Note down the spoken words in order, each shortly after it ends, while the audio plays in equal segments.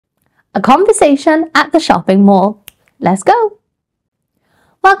A conversation at the shopping mall. Let's go.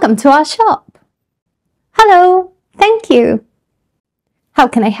 Welcome to our shop. Hello, thank you. How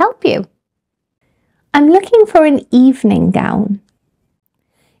can I help you? I'm looking for an evening gown.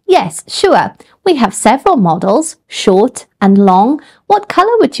 Yes, sure. We have several models, short and long. What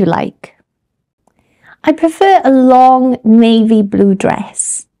colour would you like? I prefer a long navy blue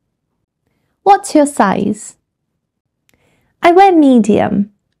dress. What's your size? I wear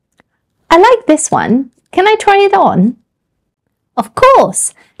medium. I like this one. Can I try it on? Of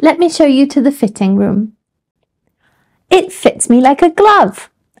course. Let me show you to the fitting room. It fits me like a glove.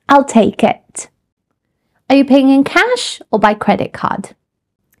 I'll take it. Are you paying in cash or by credit card?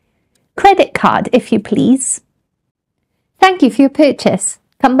 Credit card, if you please. Thank you for your purchase.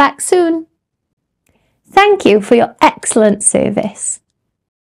 Come back soon. Thank you for your excellent service.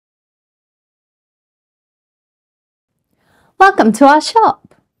 Welcome to our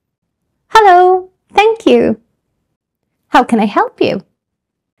shop. Hello, thank you. How can I help you?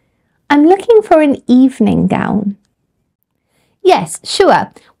 I'm looking for an evening gown. Yes, sure.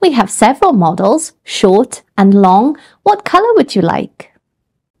 We have several models, short and long. What colour would you like?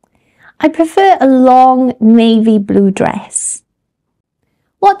 I prefer a long navy blue dress.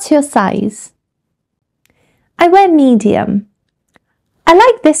 What's your size? I wear medium. I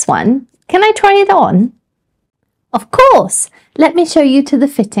like this one. Can I try it on? Of course. Let me show you to the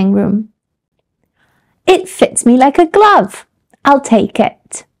fitting room. It fits me like a glove. I'll take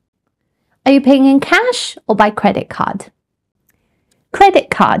it. Are you paying in cash or by credit card? Credit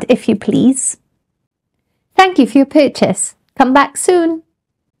card, if you please. Thank you for your purchase. Come back soon.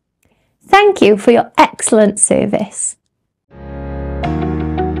 Thank you for your excellent service.